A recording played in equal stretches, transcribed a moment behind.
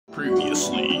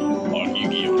Previously on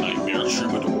Yu-Gi-Oh! Nightmare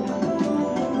Troubadour.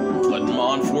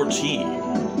 Floodmon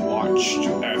 14 watched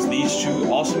as these two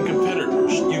awesome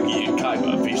competitors, Yugi and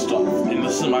Kaiba, faced off in the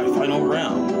semi-final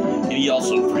round, and he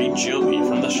also freed Joey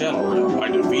from the Shadow Realm by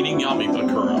defeating Yami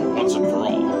Bakura once and for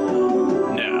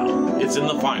all. Now, it's in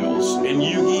the finals, and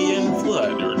Yugi and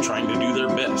Flood are trying to do their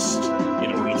best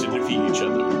in order to defeat each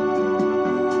other.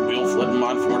 Will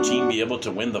Floodmon 14 be able to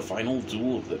win the final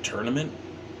duel of the tournament?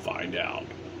 Find out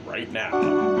right now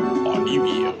on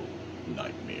Yu-Gi-Oh!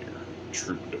 Nightmare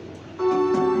Troubadour.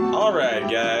 Alright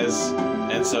guys,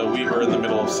 and so we were in the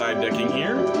middle of side decking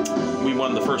here. We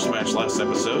won the first match last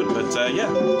episode, but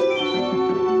yeah.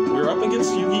 We're up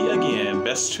against Yugi again,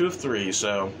 best 2 of 3,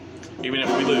 so even if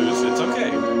we lose, it's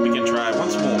okay. We can try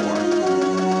once more.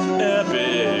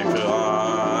 Epic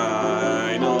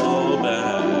final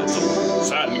battle.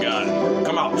 Satin gun,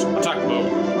 come out, attack mode.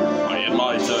 I end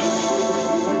my turn.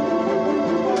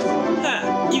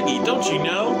 Yugi, don't you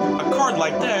know? A card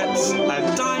like that's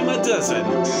a dime a dozen.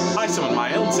 I summon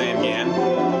my own Sangan,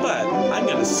 but I'm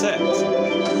gonna set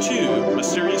 2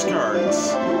 mysterious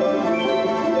cards.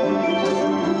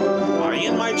 I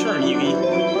end my turn, Yugi.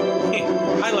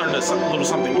 I learned a little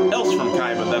something else from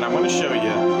Kaiba that I want to show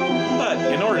you. But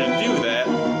in order to do that,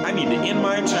 I need to end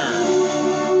my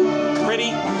turn.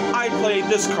 Ready? I play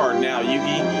this card now,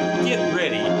 Yugi. Get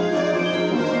ready.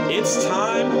 It's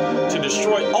time to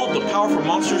destroy all the powerful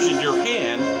monsters in your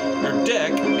hand, your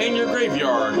deck, and your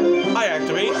graveyard. I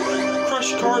activate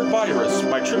Crush Card Virus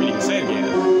by tributing Sangan.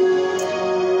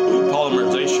 Ooh,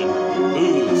 Polymerization.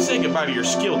 Ooh, say goodbye to your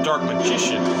skilled Dark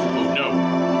Magician. Oh no.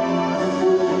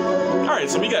 Alright,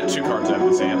 so we got 2 cards out of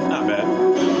his hand. Not bad.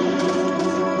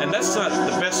 And that's not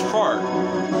the best part.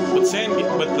 With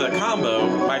the combo,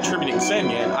 by tributing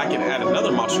Sangan, I can add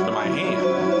another monster to my hand.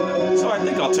 So I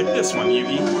think I'll take this one,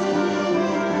 Yugi.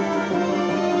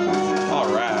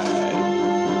 Alright.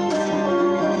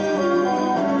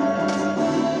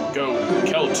 Go,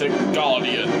 Celtic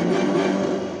Guardian.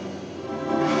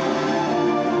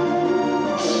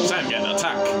 Sangan,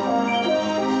 attack.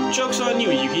 Joke's on you,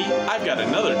 Yugi. I've got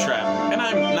another trap, and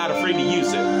I'm not afraid to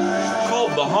use it. Call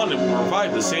of the Honda will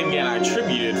revive the Sangan I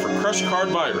tributed for Crush Card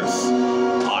Virus.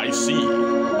 I see.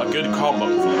 A good combo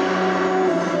for you.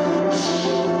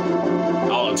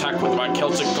 I'll attack with my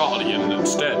Celtic Guardian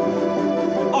instead.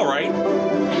 Alright.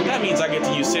 That means I get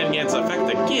to use Sangan's effect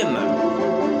again then.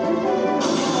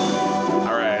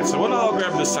 Alright, so what I'll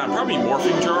grab this time? Probably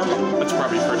Morphing Jar. That's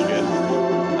probably pretty good.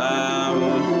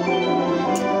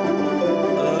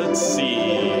 Let's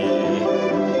see.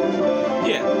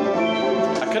 Yeah.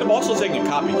 I could have also taken a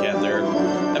Copycat there.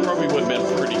 That probably would have been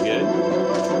pretty good.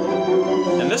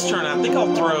 And this turn, I think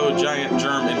I'll throw Giant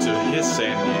Germ into his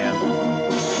Sangan.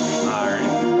 Alright.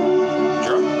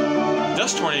 Draw.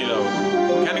 Dust Tornado.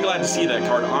 Kind of glad to see that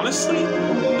card. Honestly,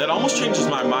 that almost changes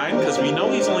my mind because we know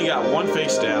he's only got 1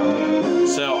 face down.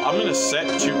 So I'm going to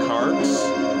set 2 cards.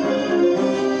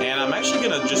 And I'm actually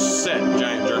going to just set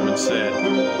Giant Germ instead.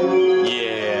 Yeah.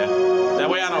 That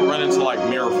way I don't run into like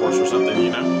Mirror Force or something, you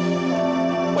know?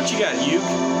 What you got, Yuke?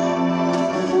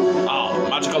 Oh,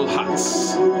 Magical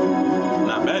Huts.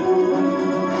 Not bad.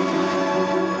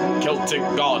 Celtic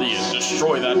Guardian,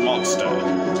 destroy that monster.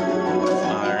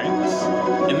 Alright.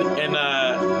 And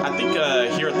I think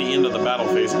here at the end of the battle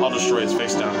phase, I'll destroy his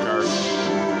face down card.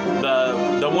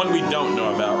 The one we don't know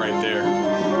about right there.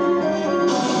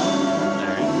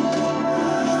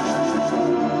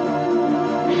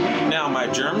 Alright. Now my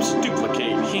germs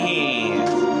duplicate.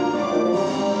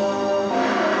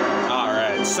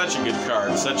 Alright, such a good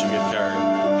card, such a good card.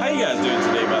 How you guys doing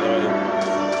today, by the way?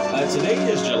 Today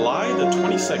is July the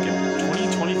 22nd,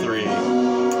 2023.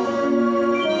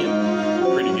 Yep,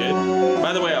 pretty good.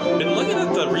 By the way, I've been looking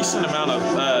at the recent amount of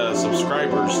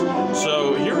subscribers.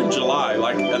 So here in July,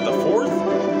 like at the 4th,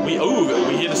 we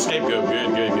hit a scapegoat.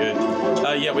 Good.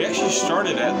 Yeah, we actually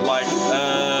started at like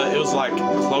it was like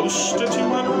close to 200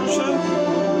 or so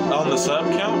on the sub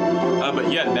count. But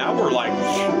yeah, now we're like,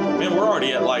 man, we're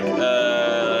already at like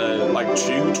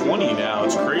 220 now.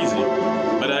 It's crazy.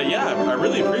 But yeah, I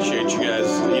really appreciate you guys,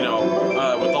 you know,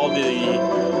 with all the,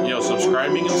 you know,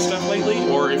 subscribing and stuff lately,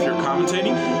 or if you're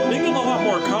commentating, they get a lot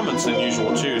more comments than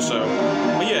usual too, so,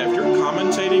 but yeah, if you're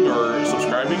commentating or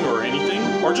subscribing or anything,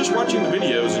 or just watching the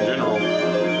videos in general,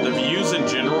 the views in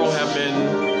general have been,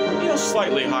 you know,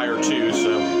 slightly higher too,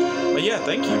 so, but yeah,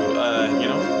 thank you, you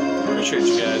know, appreciate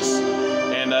you guys,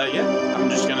 and yeah, I'm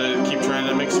just gonna keep trying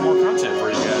to make some more content for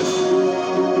you guys.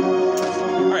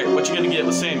 Alright, what you gonna get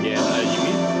with Sangan,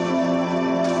 Yugi?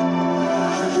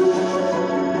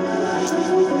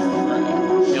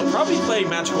 He'll probably play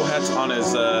Magical Hats on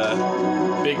his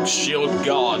big shield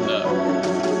god.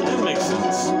 That makes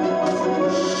sense.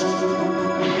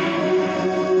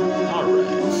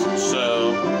 Alright,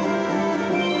 so...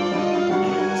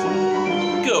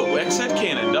 Go, X-Head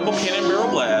Cannon, double cannon barrel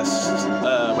blast.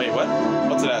 Wait, what?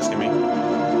 What's it asking me?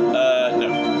 No.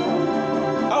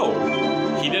 Oh,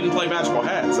 he didn't play magical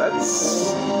hats.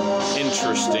 That's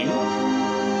interesting.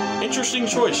 Interesting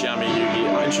choice, Yami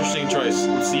Yugi. Interesting choice.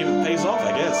 Let's see if it pays off,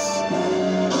 I guess.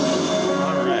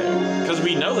 Alright. Because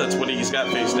we know that's what he's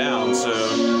got face down, so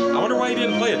I wonder why he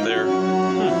didn't play it there.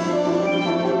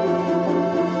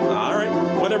 Alright,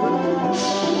 whatever.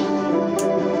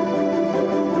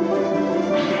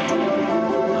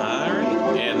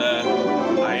 Alright, and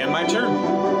I end my turn.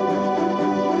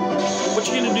 What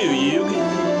you gonna do, Yug?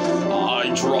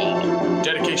 I draw.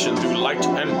 Dedication through light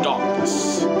and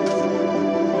darkness.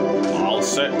 I'll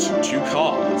set 2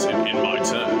 cards and end my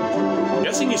turn. I'm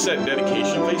guessing he set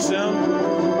dedication face down.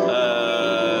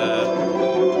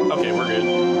 Okay, we're good.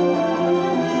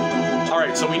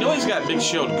 Alright, so we know he's got big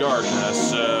shield guard now,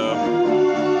 so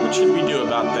what should we do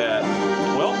about that?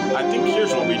 Well, I think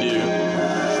here's what we do.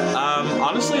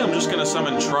 Honestly, I'm just gonna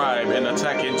summon Tribe and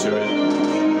attack into it.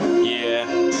 Yeah.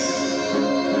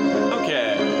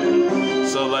 Okay.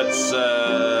 So let's,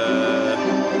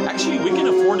 actually, we can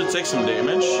afford to take some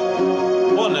damage.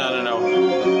 Well, no.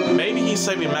 Maybe he's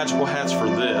saving magical hats for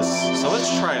this. So let's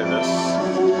try this.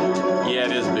 Yeah,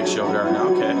 it is a big shield guard now.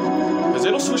 Okay. Because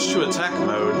it'll switch to attack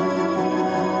mode.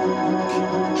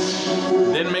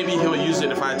 Then maybe he'll use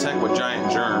it if I attack with Giant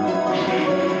Germ.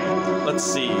 Let's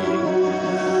see.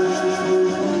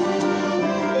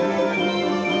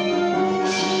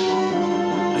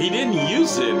 He didn't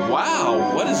use it.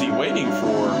 Wow. What is he waiting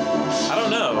for? I don't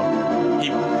know. He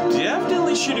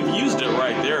definitely should have used it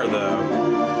right there, though.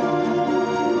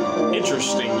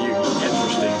 Interesting,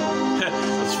 interesting.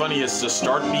 What's funny is to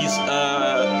start these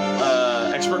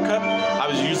Expert Cup, I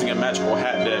was using a magical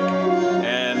hat deck,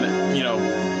 and you know,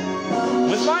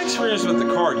 with my experience with the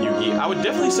card Yugi, I would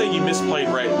definitely say you misplayed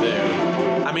right there.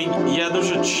 I mean, yeah, there's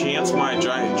a chance my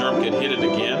Giant Germ could hit it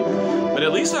again, but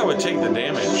at least I would take the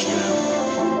damage, you know.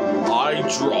 I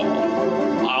draw.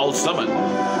 I'll summon.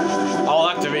 I'll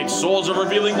activate Swords of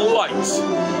Revealing Light.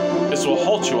 This will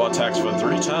halt your attacks for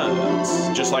 3 turns,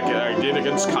 just like I did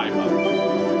against Kaiba.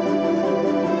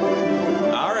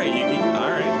 Alright, Yugi,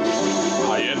 alright.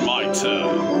 I end my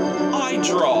turn. I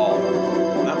draw.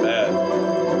 Not bad.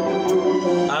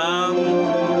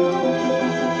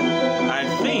 I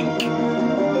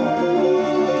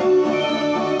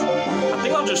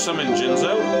think I'll just summon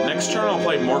Jinzo. Next turn I'll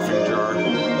play Morphing Jar.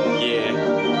 Yeah.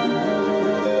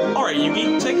 Alright,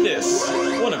 Yugi, take this.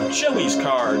 One of Joey's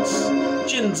cards.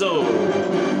 Jinzo.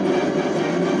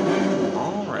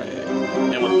 Alright.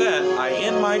 And with that, I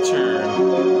end my turn.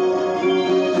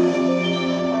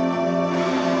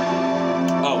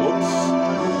 Oh, whoops.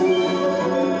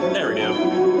 There we go.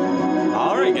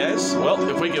 Alright, guys. Well,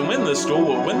 if we can win this duel,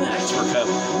 we'll win the Expert Cup.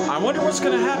 I wonder what's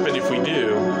going to happen if we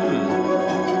do.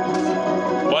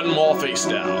 One more face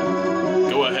down.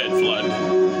 Go ahead, Flood.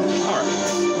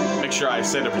 Alright. Make sure I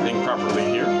set everything properly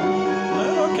here.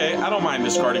 Okay, I don't mind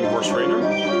discarding Horse Raider.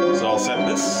 So I'll set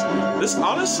this. This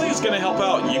honestly is going to help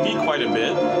out Yugi quite a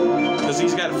bit, because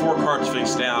he's got 4 cards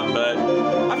face down, but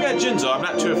I've got Jinzo. I'm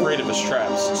not too afraid of his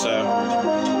traps, so...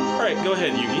 Alright, go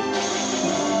ahead, Yugi.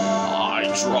 I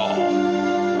draw.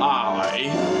 I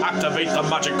activate the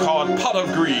magic card Pot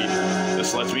of Greed.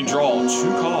 This lets me draw 2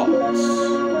 cards.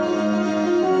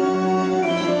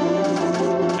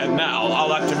 Now,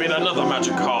 I'll activate another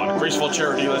magic card. Graceful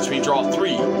Charity lets me draw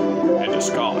 3 and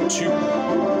discard 2.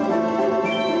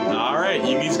 Alright,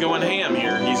 Yugi's going ham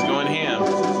here. He's going ham.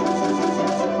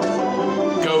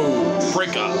 Go,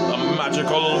 Breaker, the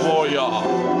magical warrior.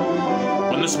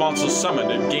 When this monster's summoned,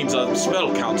 it gains a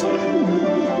spell counter.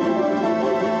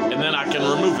 And then I can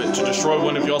remove it to destroy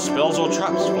one of your spells or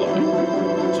traps floating.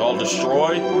 So I'll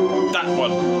destroy that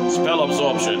one. Spell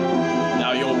absorption.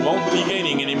 Now you won't be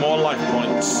gaining any more life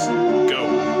points. Go.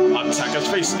 Attack us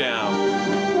face down.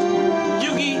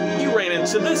 Yugi, you ran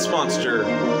into this monster.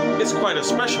 It's quite a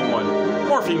special one.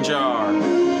 Morphing Jar.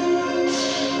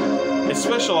 Its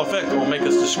special effect will make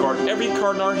us discard every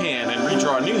card in our hand and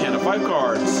redraw a new hand of 5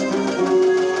 cards.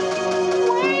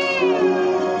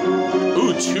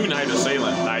 Ooh, 2 Night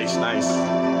Assailant. Nice, nice.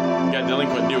 Got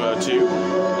Delinquent Duo too.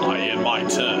 I end my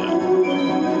turn.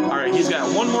 Alright, he's got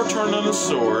 1 more turn on his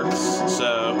swords,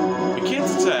 so we can't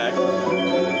attack.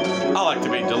 I'll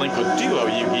activate Delinquent Duo,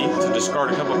 Yugi, to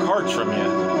discard a couple cards from you.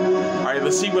 Alright,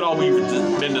 let's see what all we've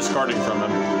been discarding from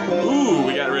him. Ooh,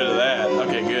 we got rid of that.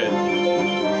 Okay, good.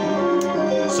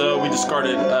 So we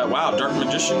discarded, wow, Dark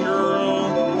Magician Girl,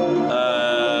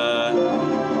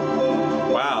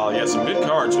 has some good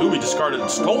cards. Ooh, we discarded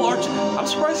Skull Arch. I'm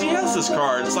surprised he has this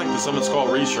card. It's like the Summon Skull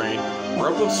Restrain,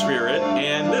 Rope of Spirit,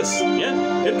 and this.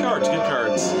 Yeah, good cards, good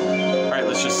cards. Alright,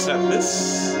 let's just set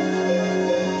this.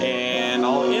 And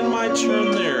I'll end my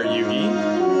turn there, Yugi.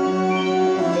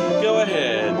 Go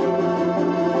ahead.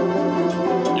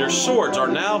 Your swords are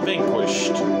now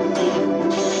vanquished.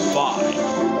 Fine.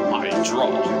 I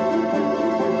draw.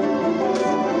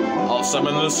 I'll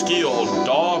summon the skilled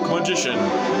Dog Magician.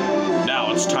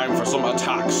 Now it's time for some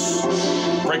attacks.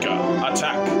 Breaker,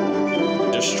 attack.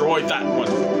 Destroy that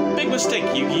one. Big mistake,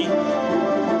 Yugi.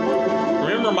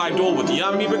 Remember my duel with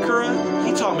Yami Bakura?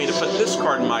 He taught me to put this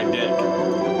card in my deck.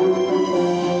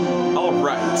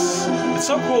 Alright. It's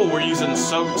so cool we're using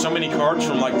so many cards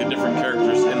from like the different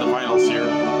characters in the finals here.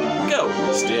 Go.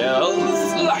 Still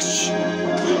Slash.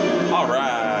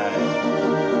 Alright.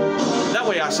 That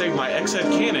way I save my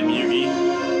X-Head Cannon, Yugi.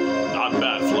 Not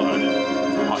bad, Flood.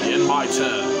 I'll end my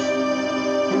turn.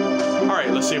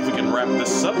 Alright, let's see if we can wrap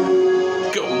this up.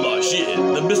 Go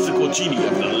Leichter, the mystical genie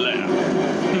of the lamp.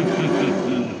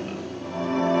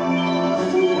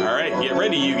 Alright, get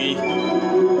ready, Yugi.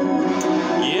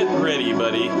 Get ready,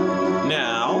 buddy.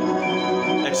 Now,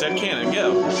 X-Head Cannon,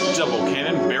 go. Double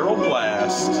Cannon, Barrel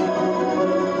Blast.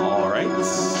 Alright.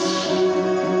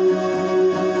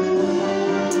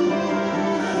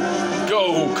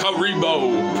 Go,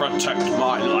 Kuriboh, protect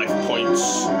my life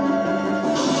points.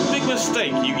 Big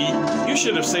mistake, Yugi. You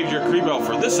should have saved your kuriboh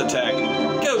for this attack.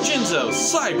 Go, Jinzo,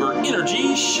 Cyber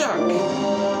Energy Shock.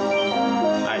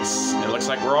 Nice. It looks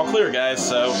like we're all clear, guys.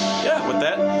 So, yeah, with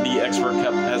that, the Expert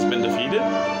Cup has been defeated.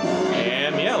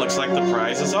 And, yeah, looks like the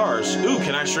prize is ours. Ooh,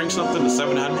 can I shrink something to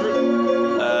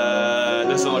 700?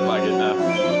 Doesn't look like it, no.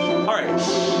 Alright.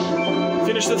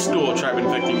 Finish this duel,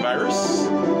 Tribe-Infecting Virus.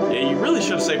 Yeah, you really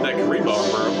should have saved that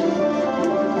kuriboh, bro.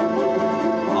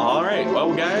 Alright,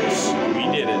 well, guys, we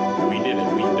did it. We did it.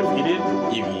 We defeated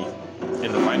Yugi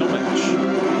in the final match.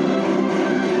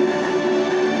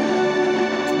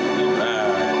 Alright.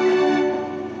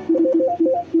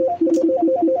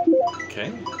 Okay.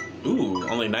 Ooh,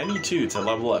 only 92 to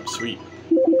level up. Sweet.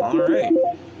 Alright.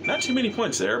 Not too many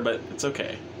points there, but it's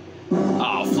okay.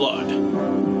 Ah, Flood.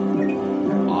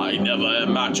 I never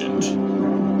imagined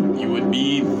you would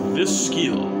be this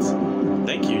skilled.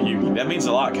 Thank you, Yugi. That means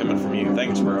a lot coming from you.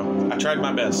 Thanks, bro. I tried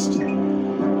my best.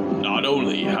 Not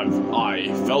only have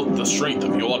I felt the strength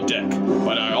of your deck,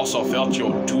 but I also felt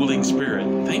your dueling spirit.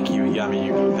 Thank you, Yami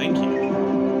Yugi. Thank you.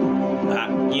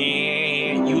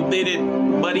 Yeah, you did it,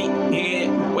 buddy. Yeah,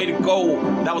 way to go.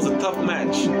 That was a tough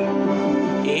match.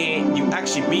 Yeah, you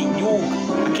actually beat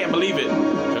Yugi. I can't believe it.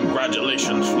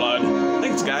 Congratulations, Flood.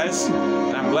 Thanks, guys.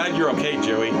 And I'm glad you're okay,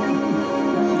 Joey.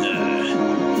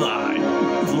 Fine.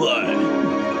 Flood.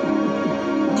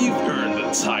 You've earned the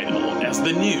title as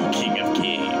the new King of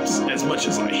Games, as much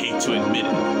as I hate to admit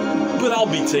it. But I'll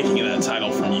be taking that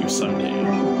title from you someday.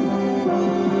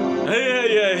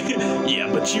 Yeah,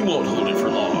 but you won't hold it for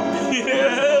long.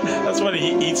 That's when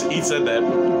he said that.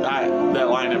 That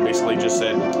line that basically just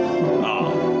said,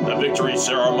 the victory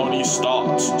ceremony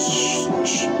starts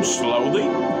slowly.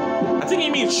 I think he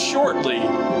means shortly.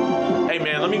 Hey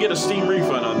man, let me get a Steam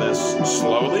refund on this.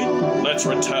 Slowly? Let's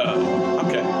return.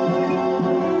 Okay.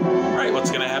 Alright,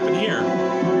 what's gonna happen here?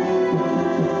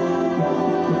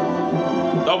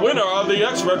 The winner of the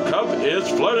Expert Cup is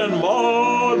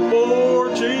Floodmon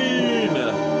 14.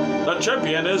 The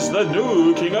champion is the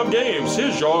new King of Games.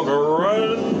 Here's your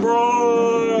grand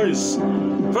prize.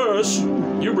 First,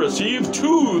 you receive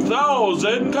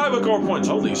 2,000 KaibaCorp points.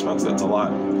 Holy smokes, that's a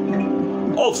lot.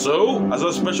 Also, as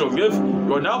a special gift,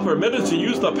 you are now permitted to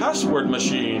use the password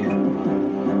machine.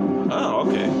 Oh,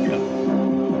 okay.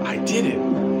 I did it.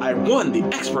 I won the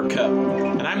Expert Cup,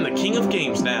 and I'm the King of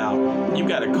Games now. You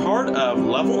got a card of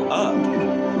Level Up.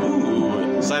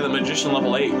 Ooh, Silent Magician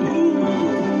level 8. Ooh,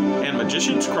 and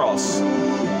Magician's Cross.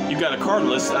 You got a card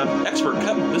list of Expert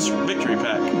Cup this victory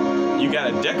pack. You got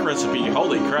a deck recipe,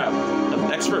 holy crap, of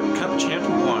Expert Cup Champ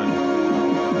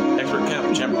 1. Expert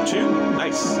Cup Champ 2,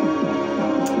 nice.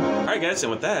 Alright guys,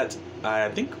 and with that, I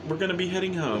think we're going to be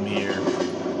heading home here.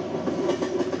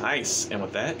 Nice, and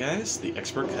with that guys, the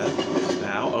Expert Cup is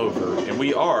now over, and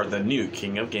we are the new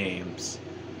King of Games.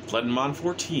 Floodmon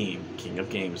 14, King of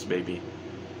Games, baby.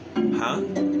 Huh?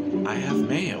 I have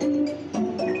mail.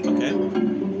 Okay.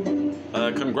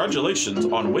 Congratulations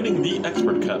on winning the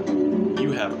Expert Cup.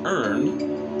 You have earned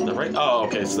the right... Oh,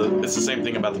 okay, so it's the same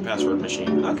thing about the password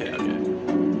machine. Okay.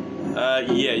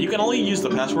 Yeah, you can only use the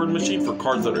password machine for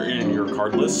cards that are in your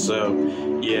card list, so...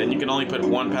 Yeah, and you can only put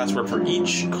one password for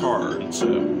each card, so...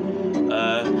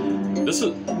 This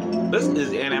is... This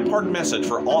is an important message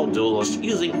for all duelists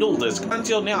using duel disc.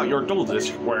 Until now, your duel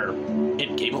discs were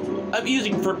incapable of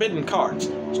using forbidden cards.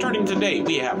 Starting today,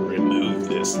 we have removed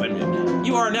this limit.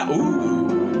 You are now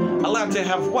allowed to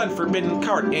have one forbidden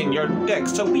card in your deck,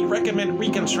 so we recommend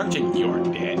reconstructing your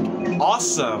deck.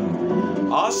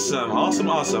 Awesome. Awesome, awesome,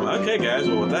 awesome. Okay, guys,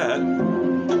 well, with that,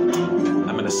 I'm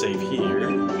going to save here.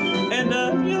 And,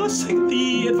 yeah, let's take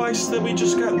the advice that we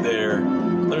just got there.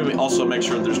 Let me also make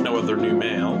sure there's no other new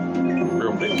mail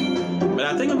real quick. But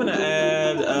I think I'm going to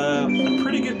add a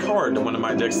pretty good card to one of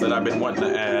my decks that I've been wanting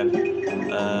to add.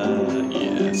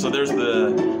 Yeah, so there's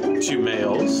the 2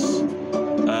 mails.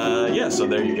 Yeah, so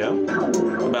there you go.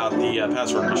 About the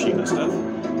password machine and stuff.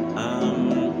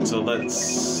 So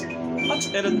let's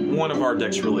edit one of our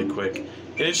decks really quick.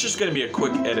 And it's just going to be a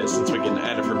quick edit since we can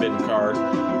add a forbidden card.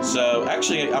 So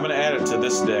actually, I'm going to add it to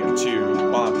this deck too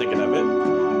while I'm thinking of it.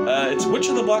 It's Witch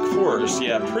of the Black Forest.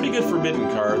 Yeah, pretty good forbidden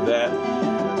card that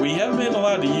we haven't been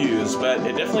allowed to use, but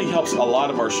it definitely helps a lot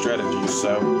of our strategies.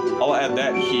 So I'll add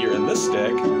that here in this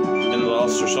deck, in the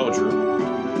Leichter Soldier.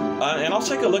 And I'll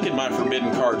take a look at my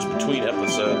forbidden cards between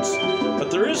episodes. But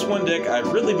there is one deck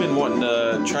I've really been wanting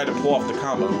to try to pull off the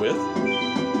combo with.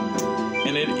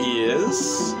 And it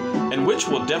is, and which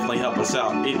will definitely help us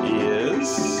out. It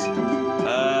is,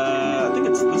 I think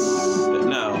it's this,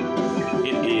 no,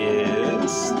 it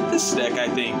is this deck, I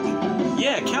think.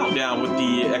 Yeah, Countdown with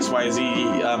the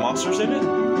XYZ monsters in it.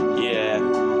 Yeah.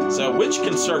 So which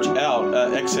can search out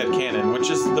X-Head Cannon, which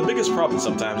is the biggest problem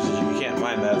sometimes, is you can't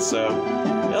find that. So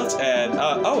yeah, let's add,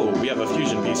 oh, we have a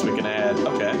fusion piece we can add.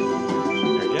 Okay.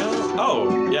 There we go.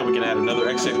 Oh, yeah, we can add another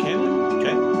X-Head Cannon.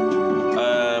 Okay.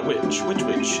 Which?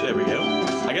 There we go.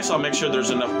 I guess I'll make sure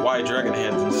there's enough Y dragon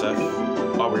heads and stuff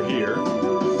while we're here.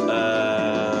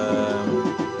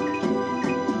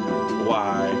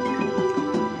 Y.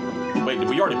 Wait, did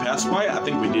we already pass Y? I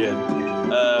think we did.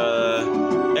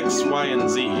 X, Y, and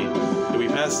Z. Did we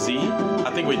pass Z?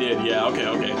 I think we did. Yeah,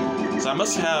 okay. So I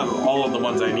must have all of the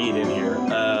ones I need in here.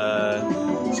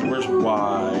 So where's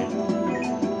Y?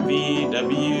 V,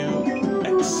 W,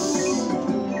 X.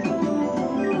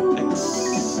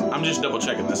 I'm just double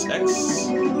checking this. X,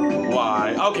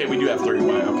 Y. Okay, we do have 3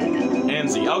 Y. Okay, good. And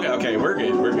Z. Okay, we're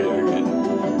good.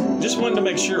 Just wanted to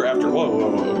make sure after,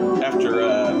 after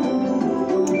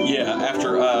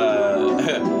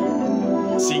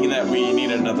seeing that we need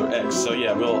another X. So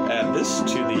yeah, we'll add this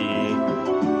to the,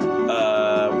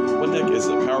 what deck is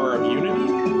it? Power of Unity?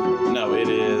 No, it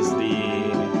is the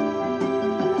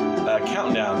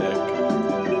Countdown deck.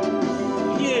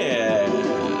 Yeah.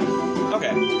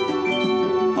 Okay.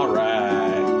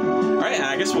 Alright,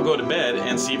 I guess we'll go to bed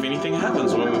and see if anything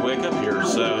happens when we wake up here,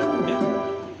 so, yeah.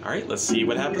 Alright, let's see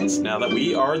what happens now that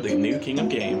we are the new king of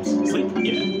games. Sleep?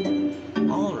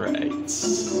 Yeah. Alright.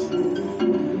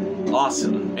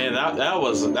 Awesome. And that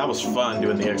was fun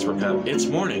doing the Expert Cup. It's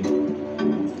morning.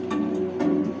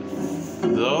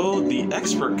 Though the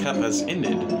Expert Cup has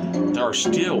ended, there are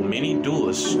still many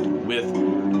duelists with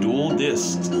dual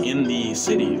discs in the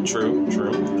city. True.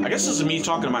 I guess this is me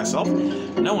talking to myself.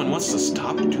 No one wants to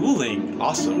stop dueling.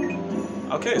 Awesome.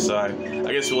 Okay, so I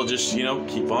guess we'll just,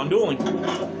 keep on dueling.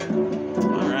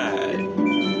 Alright.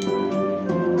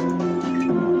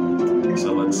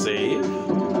 So let's save.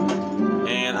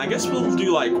 And I guess we'll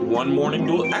do like one morning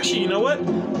duel. Actually, you know what?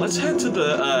 Let's head to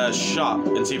the shop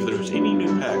and see if there's any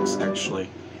new packs, actually.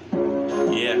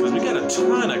 Yeah, because we got a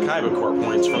ton of KaibaCorp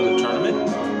points from the tournament.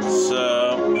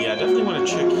 So, yeah, I definitely want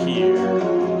to check here.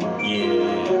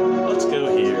 Yeah, let's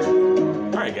go here.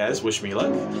 Alright, guys, wish me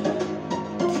luck.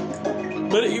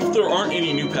 But if there aren't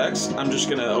any new packs, I'm just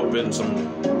going to open some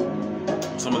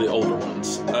of the older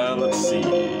ones. Let's see.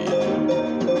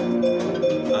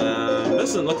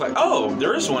 Doesn't look like... Oh,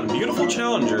 there is one. Beautiful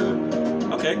Challenger.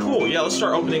 Okay, cool. Yeah, let's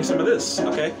start opening some of this.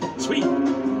 Okay, sweet.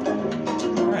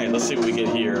 Alright, let's see what we get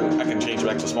here. I can change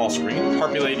back to small screen.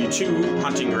 Harpy Lady 2,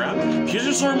 Hunting Ground.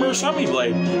 Fusion Murakami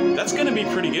Blade. That's going to be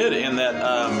pretty good in that,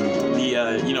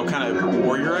 kind of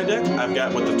warrior deck I've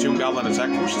got with the Tomb Goblin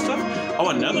Attack Force and stuff. Oh,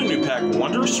 another new pack.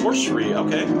 Wonder Sorcery.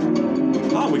 Okay.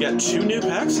 Oh, we got 2 new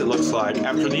packs, it looks like,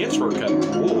 after the Expert Cup.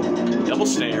 Cool. Double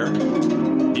Snare.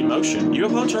 Demotion.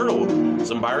 UFO Turtle.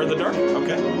 Zumbira the Dark.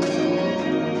 Okay.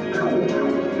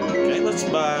 Okay, let's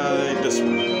buy this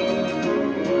one.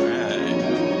 Alright.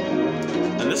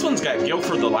 And this one's got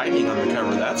Guilford the Lightning on the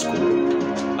cover. That's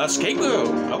cool. Scapegoat.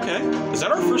 Okay. Is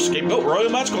that our first Scapegoat? Royal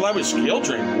Magical Library Skill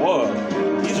Drink. Whoa.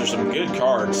 These are some good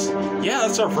cards. Yeah,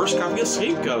 that's our first copy of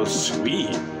Scapegoat.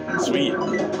 Sweet.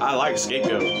 I like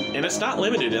Scapegoat. And it's not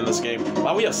limited in this game.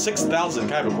 Wow, we have 6,000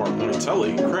 KaibaCorp points.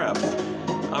 Holy crap.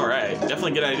 All right,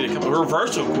 definitely good idea to come.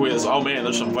 Reversal quiz. Oh man,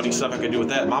 there's some funny stuff I can do with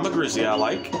that. Mama Grizzly, I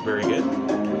like. Very good.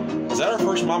 Is that our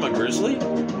first Mama Grizzly?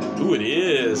 Ooh, it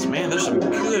is. Man, there's some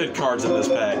good cards in this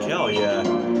pack. Hell yeah.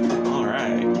 All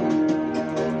right.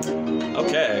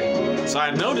 Okay. So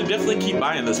I know to definitely keep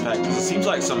buying this pack because it seems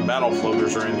like some battle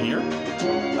floaters are in here.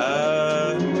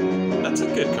 That's a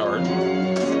good card.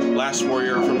 Last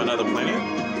Warrior from Another Planet.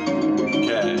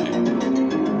 Okay.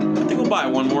 I think we'll buy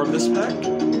one more of this pack.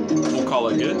 We'll call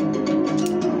it good.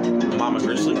 Mama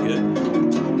Grizzly, good.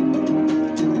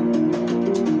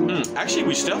 Actually,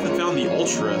 we still haven't found the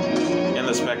Ultra in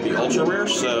this pack, the Ultra Rare,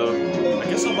 so I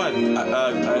guess I'll buy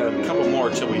a couple more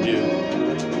until we do.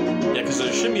 Yeah, because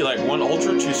there should be like one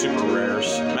Ultra, 2 Super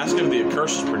Rares. Mask of the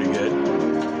Curse is pretty good.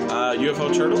 UFO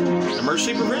Turtle.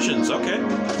 Emergency Provisions, okay.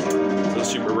 So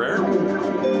Super Rare.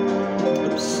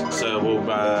 Oops. So we'll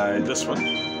buy this one.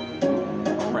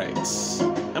 Alright.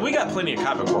 And we got plenty of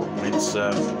KaibaCorp points,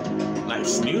 so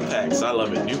nice. New packs, I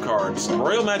love it. New cards.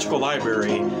 Royal Magical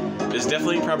Library is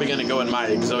definitely probably going to go in my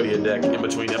Exodia deck in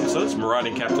between episodes.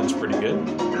 Marauding Captain's pretty good.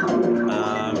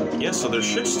 Yeah, so there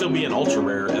should still be an Ultra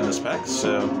Rare in this pack,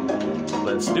 so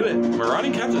let's do it.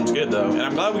 Marauding Captain's good, though, and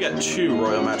I'm glad we got 2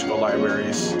 Royal Magical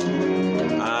Libraries.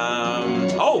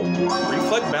 Oh,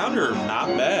 Reflect Bounder, not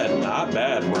bad, not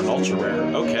bad. We're an Ultra Rare,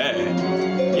 okay.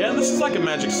 Yeah, this is like a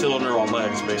Magic Cylinder on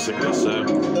legs, basically, so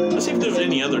let's see if there's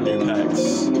any other new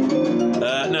packs.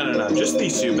 No, just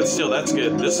these 2, but still, that's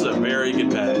good. This is a very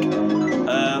good pack.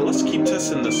 Let's keep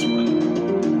testing this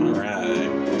one.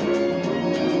 Alright.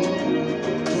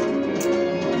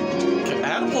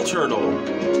 Catapult Turtle.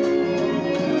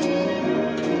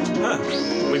 Huh.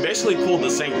 We basically pulled the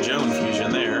St. Joan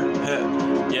fusion there.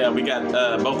 Yeah, we got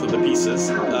both of the pieces.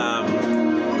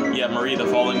 Yeah, Marie the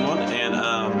Falling one, and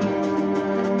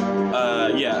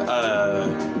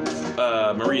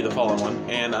Marie the Fallen one,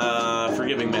 and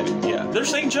Forgiving Medic. Yeah, they're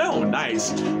St. Joan.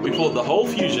 Nice. We pulled the whole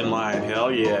fusion line.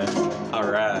 Hell yeah.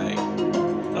 Alright.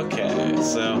 Okay,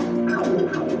 so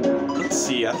let's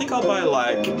see. I think I'll buy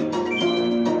like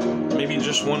maybe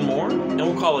just one more, and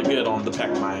we'll call it good on the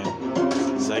pack mine.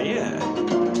 So yeah.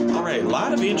 Alright, a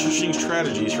lot of interesting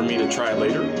strategies for me to try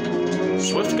later.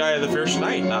 Swift Guy of the Fierce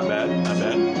Knight, not bad, not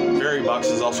bad. Fairy Box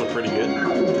is also pretty good.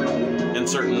 In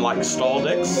certain, like, stall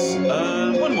decks.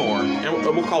 One more, and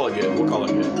we'll call it good, we'll call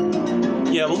it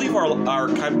good. Yeah, we'll leave our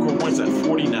KaibaCorp points at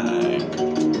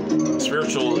 49.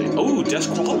 Spiritual, ooh,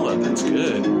 Desquala, that's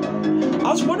good. I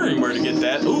was wondering where to get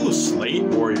that. Ooh, Slate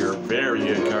Warrior, very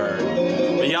good card.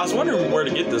 But yeah, I was wondering where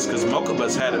to get this because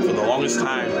Mokuba's had it for the longest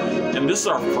time, and this is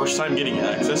our first time getting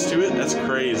access to it. That's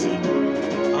crazy.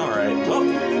 Alright, well,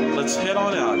 let's head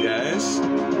on out, guys.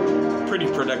 Pretty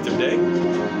productive day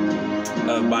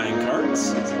of buying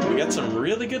cards. We got some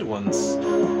really good ones.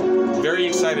 Very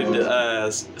excited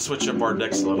to switch up our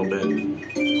decks a little bit.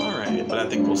 Alright, but I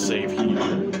think we'll save here.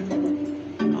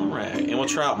 Alright, and we'll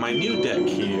try out my new deck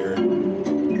here.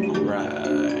 Alright.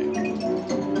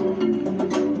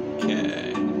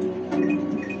 Okay.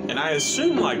 And I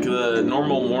assume like the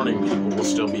normal morning people will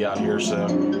still be out here, so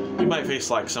we might face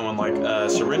like someone like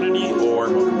Serenity or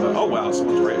Mokuba. Oh wow,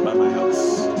 someone's right by my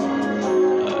house.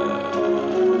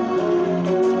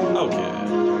 Okay.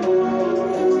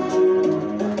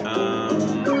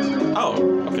 Oh,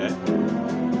 okay.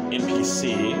 NPC.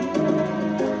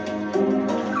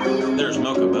 There's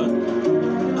Mokuba.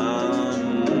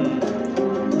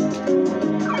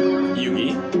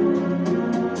 Yugi.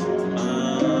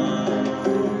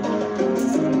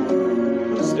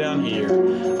 Who's down here?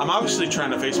 I'm obviously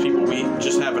trying to face people we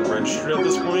just haven't registered at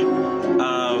this point.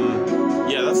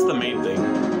 Yeah, that's the main thing.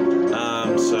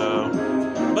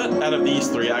 But out of these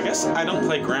 3, I guess I don't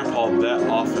play Grandpa that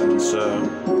often,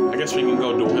 so I guess we can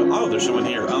go duel him. Oh, there's someone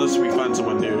here, unless we find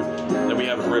someone new that we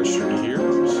haven't registered here.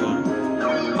 So.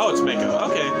 Oh, it's Mako.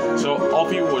 Okay, so all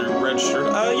people are registered.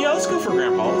 Yeah, let's go for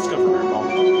Grandpa. Let's go for Grandpa.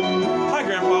 Hi,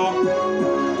 Grandpa.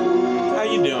 How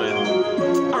you doing?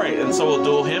 Alright, and so we'll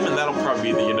duel him, and that'll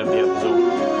probably be the end of the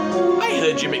episode. I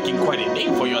heard you're making quite a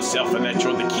name for yourself and that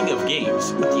you're the king of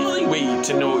games. But the only way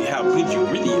to know how good you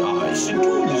really are is to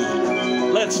duel me.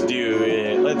 Let's do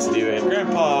it. Let's do it.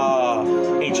 Grandpa,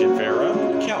 Ancient Pharaoh,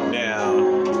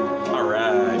 countdown.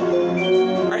 Alright.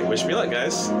 Alright, wish me luck,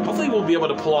 guys. Hopefully we'll be able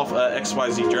to pull off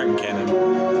XYZ Dragon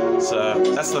Cannon. So,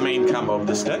 that's the main combo of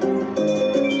this deck.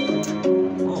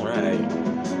 Alright.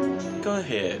 Go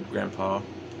ahead, Grandpa.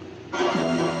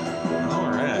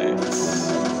 Alright.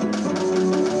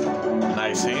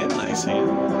 Nice hand, nice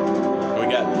hand. We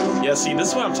got, yeah, see, this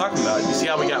is what I'm talking about. You see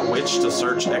how we got Witch to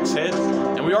search X-Head?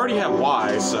 And And we already have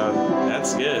Y, so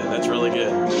that's good. That's really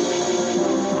good.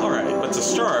 Alright, but to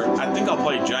start, I think I'll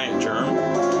play Giant Germ,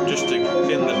 just to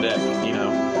thin the deck, you know.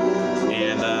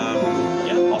 And,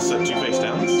 yeah, I'll set 2 face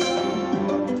downs.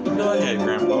 Go ahead,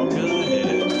 Grandpa, go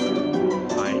ahead.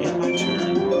 I end my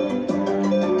turn.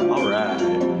 Alright.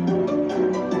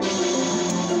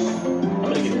 I'm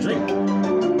gonna get a drink.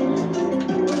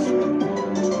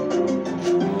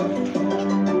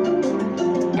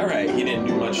 Alright, he didn't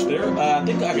do much there. I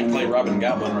think I can play Robin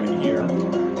Goblin right here.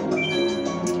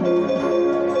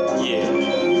 Yeah.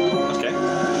 Okay.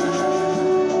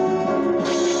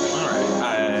 Alright,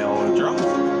 I'll draw.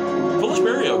 Foolish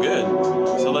Burial, good.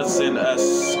 So let's send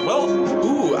us... Well,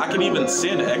 ooh, I can even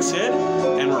send X-Head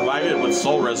and revive it with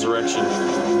Soul Resurrection.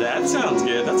 That sounds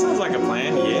good. That sounds like a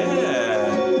plan.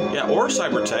 Yeah. Yeah, or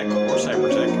Cybertech. Or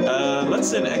Cybertech. Let's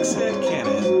send X-Head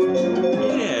Cannon.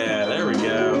 Yeah, there we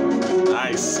go.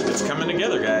 Nice. It's coming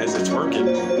together, guys. It's working.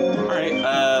 Alright,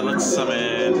 let's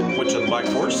summon Witch of the Black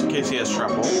Forest in case he has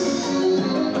trouble.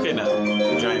 Okay, no.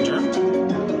 Giant Germ.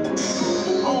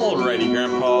 Alrighty,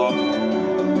 Grandpa.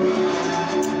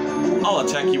 I'll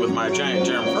attack you with my Giant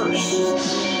Germ first.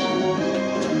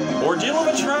 Ordeal of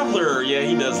a Traveler. Yeah,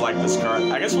 he does like this card.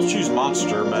 I guess we'll choose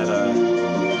Monster, but,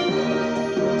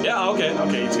 yeah, okay,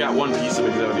 okay. He's got 1 piece of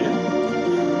Exodia.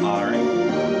 Alright.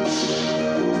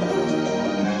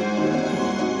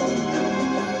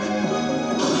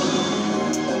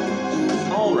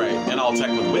 Alright, and I'll attack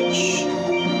with Witch.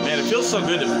 Man, it feels so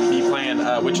good to be playing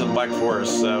Witch of the Black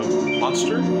Forest, so...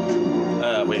 Monster?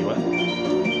 Wait, what?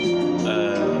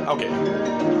 Okay.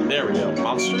 There we go.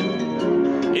 Monster.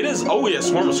 It is... Oh, yeah,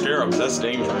 Swarm of Scarabs. That's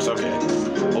dangerous. Okay.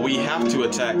 Well, we have to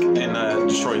attack and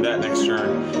destroy that next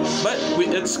turn. But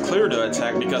it's clear to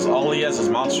attack because all he has is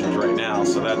monsters right now,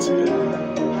 so that's good.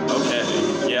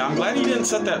 Okay. Yeah, I'm glad he didn't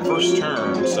set that first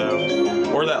turn,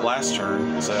 so... Or that last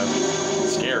turn, so...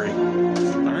 Scary.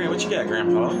 Alright, what you got,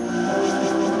 Grandpa?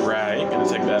 Right, gonna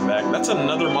take that back. That's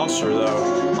another monster,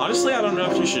 though. Honestly, I don't know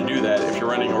if you should do that if you're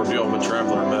running Ordeal of a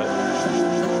Traveler, but...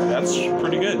 That's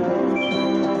pretty good.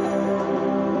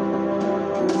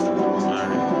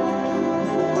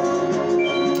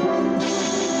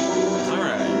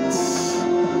 Alright.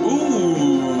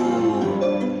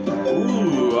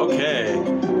 Ooh, okay.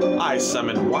 I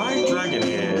summon Y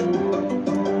Dragonhead.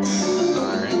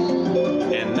 Alright.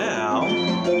 And now,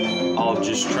 I'll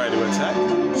just try to attack.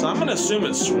 So I'm gonna assume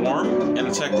it's Swarm and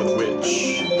attack with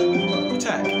Witch.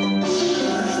 Attack.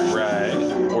 Right.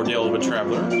 Ordeal of a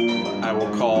Traveler. I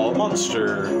will call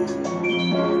Monster.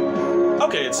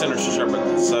 Okay, it's Sinister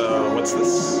Sharpen. So, what's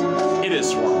this? It is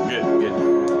Swarm. Good, good.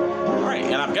 Alright,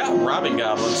 and I've got Robin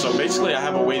Goblin, so basically I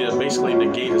have a way to basically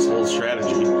negate his whole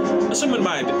strategy. Assuming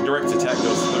my direct attack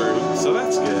goes through, so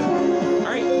that's good.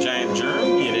 Alright, Giant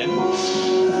Germ, get in.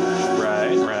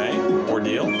 Right, right.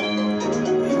 Ordeal.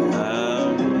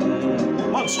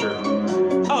 Monster.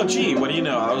 Oh, gee, what do you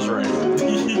know? I was right.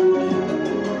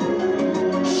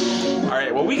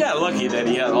 Alright, well, we got lucky that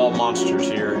he had all monsters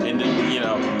here, and, you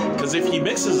know, because if he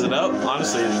mixes it up,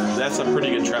 honestly, that's a pretty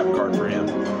good trap card for him.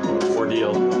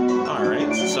 Ordeal.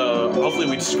 Alright, so hopefully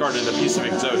we discarded a piece of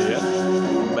Exodia,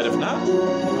 but if not,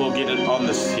 we'll get it on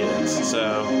this hit.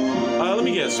 So, let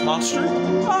me guess, Monster?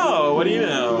 Oh, what do you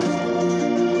know?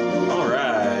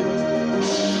 Alright.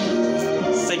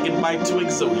 Say goodbye to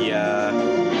Exodia.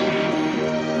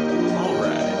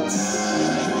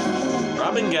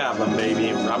 Robin Goblin,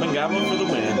 baby. Robin Goblin for the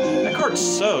win. That card's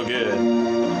so good.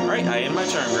 Alright, I end my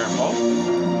turn, Grandpa.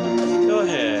 Go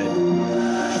ahead.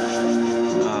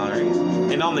 Alright.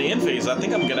 And on the end phase, I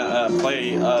think I'm gonna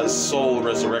play Soul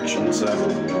Resurrection, so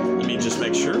let me just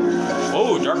make sure.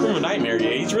 Oh, Dark Room of Nightmare.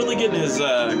 Yeah, he's really getting his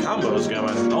combos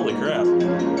going. Holy crap.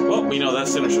 Well, we know that's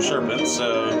Sinister Serpent,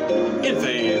 so end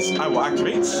phase, I will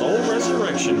activate Soul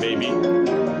Resurrection, baby.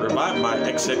 Revive my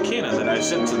X-Head Cannon that I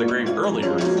sent to the grave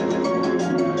earlier.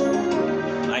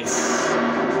 Nice.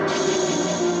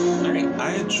 Alright,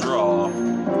 I draw.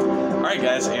 Alright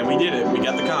guys, and we did it. We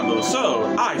got the combo. So,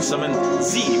 I summon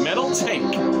Z Metal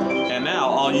Tank. And now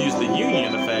I'll use the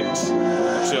Union effect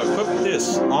to equip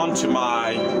this onto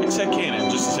my X-Head Cannon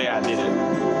just to say I did it.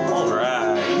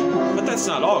 Alright. But that's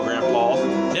not all, Grandpa.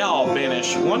 Now I'll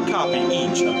banish 1 copy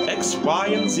each of X, Y,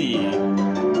 and Z.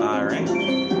 Alright.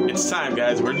 It's time,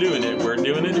 guys. We're doing it. We're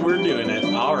doing it. We're doing it.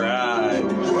 Alright.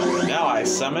 Now I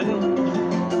summon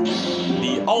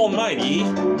the almighty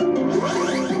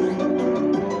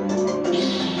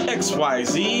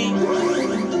XYZ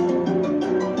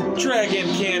Dragon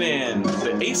Cannon,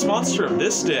 the ace monster of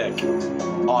this deck.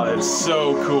 Oh, it's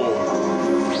so cool.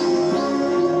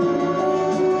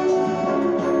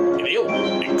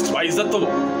 XYZ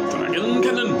Dragon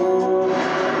Cannon.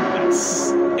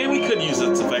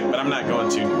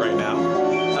 right now.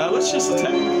 Let's just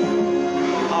attack.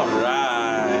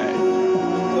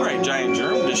 Alright, Giant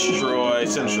Germ, destroy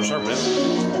Sinister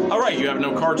Serpent. Alright, you have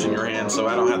no cards in your hand, so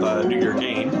I don't have to do your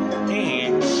game.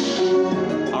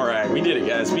 Alright, we did it,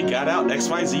 guys. We got out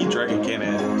XYZ Dragon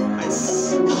Cannon.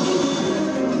 Nice.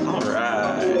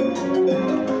 Alright.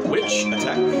 Witch,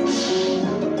 attack.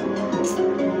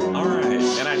 Alright,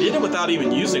 and I did it without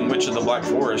even using Witch of the Black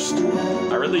Forest.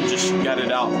 I really just got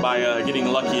it out by getting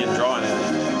lucky and drawing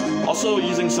it. Also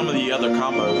using some of the other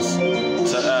combos.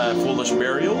 So, Foolish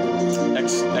Burial,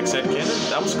 X-Head Cannon,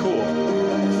 that was cool.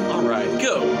 Alright,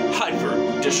 go! Hyper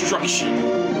Destruction!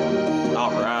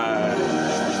 Alright.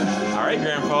 Alright,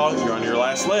 Grandpa, you're on your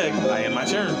last leg. I end my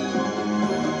turn.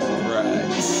 Right.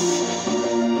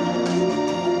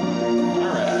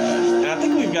 Alright. And I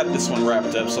think we've got this one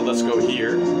wrapped up, so let's go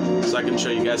here. So I can show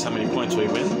you guys how many points we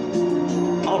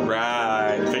win.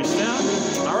 Alright, face down.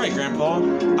 Alright, Grandpa,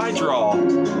 I draw.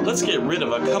 Let's get rid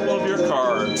of a couple of your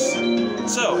cards.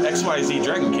 So, XYZ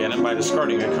Dragon Cannon, by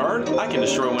discarding a card, I can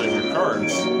destroy one of your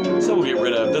cards. So we'll get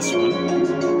rid of this one.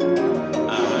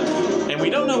 And we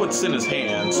don't know what's in his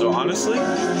hand, so honestly,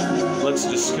 let's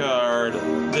discard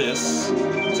this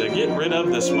to get rid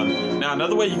of this one. Now,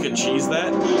 another way you could cheese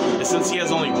that is since he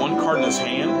has only one card in his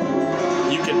hand,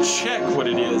 you can check what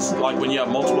it is, like when you have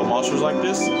multiple monsters like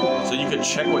this, so you could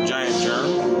check what Giant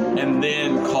Germ, and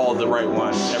then call the right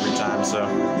one every time, so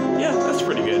yeah, that's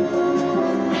pretty good.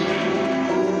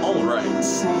 Alright.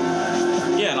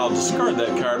 Yeah, and I'll discard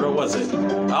that card. What was it?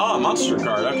 Oh, a monster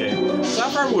card, okay. So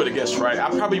I probably would have guessed right. I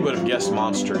probably would have guessed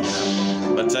monster, you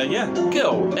know. But yeah,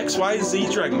 go! XYZ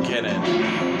Dragon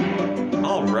Cannon.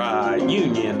 Alright,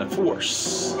 Union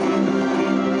Force.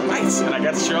 Nice, and I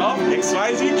got to show off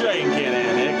XYZ Dragon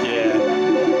Cannon. Heck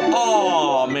yeah.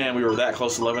 Oh man, we were that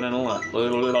close to leveling up.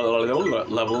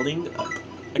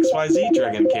 XYZ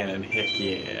Dragon Cannon. Heck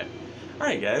yeah.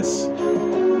 Alright, guys.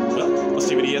 Well, let's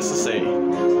see what he has to say.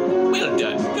 Well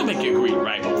done. You'll make a great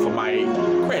rival for my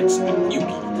grandson,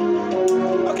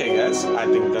 Yugi. Okay, guys. I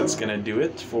think that's going to do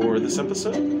it for this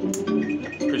episode.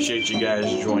 Appreciate you guys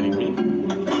joining me.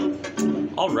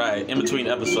 Alright, in between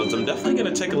episodes, I'm definitely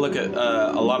going to take a look at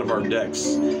a lot of our decks,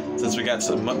 since we got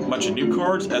some bunch of new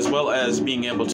cards, as well as being able to